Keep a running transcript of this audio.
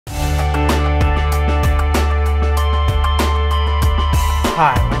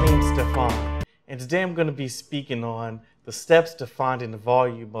Hi, my name is Stefan, and today I'm going to be speaking on the steps to finding the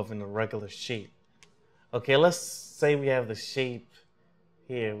volume of an irregular shape. Okay, let's say we have the shape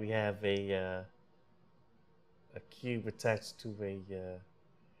here. We have a cube attached to a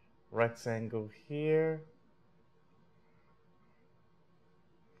rectangle here.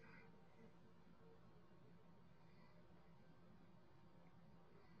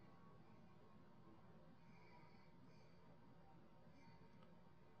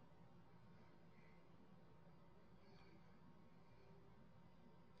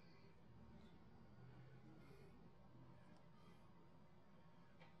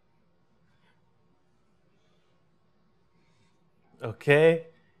 Okay,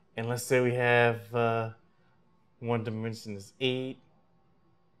 and let's say we have one dimension is 8,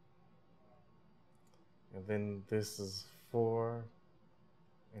 and then this is 4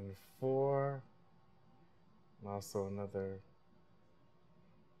 and 4, and also another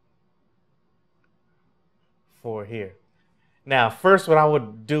 4 here. Now, first what I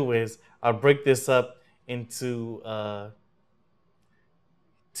would do is I'll break this up into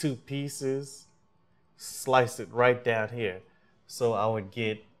 2 pieces, slice it right down here. So I would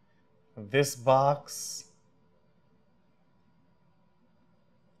get this box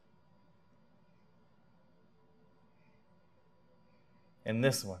and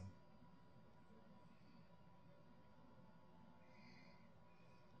this one.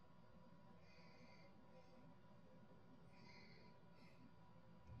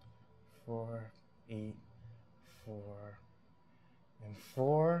 Four, 8, 4, and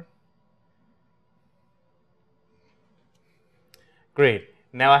 4. Great.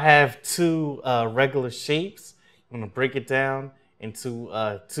 Now I have 2 regular shapes. I'm going to break it down into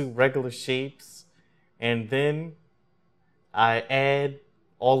 2 regular shapes, and then I add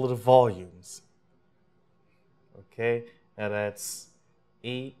all of the volumes. Okay, now that's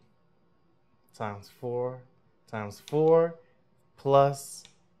 8 times 4 times 4 plus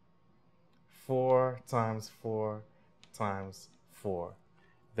 4 times 4 times 4.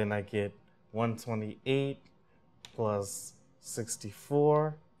 Then I get 128 plus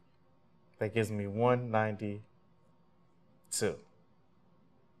 64. That gives me 192.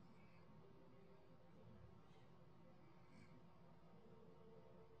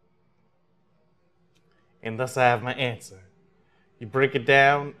 And thus I have my answer. You break it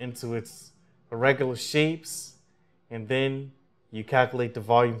down into its irregular shapes, and then you calculate the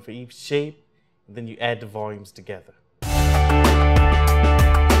volume for each shape, and then you add the volumes together.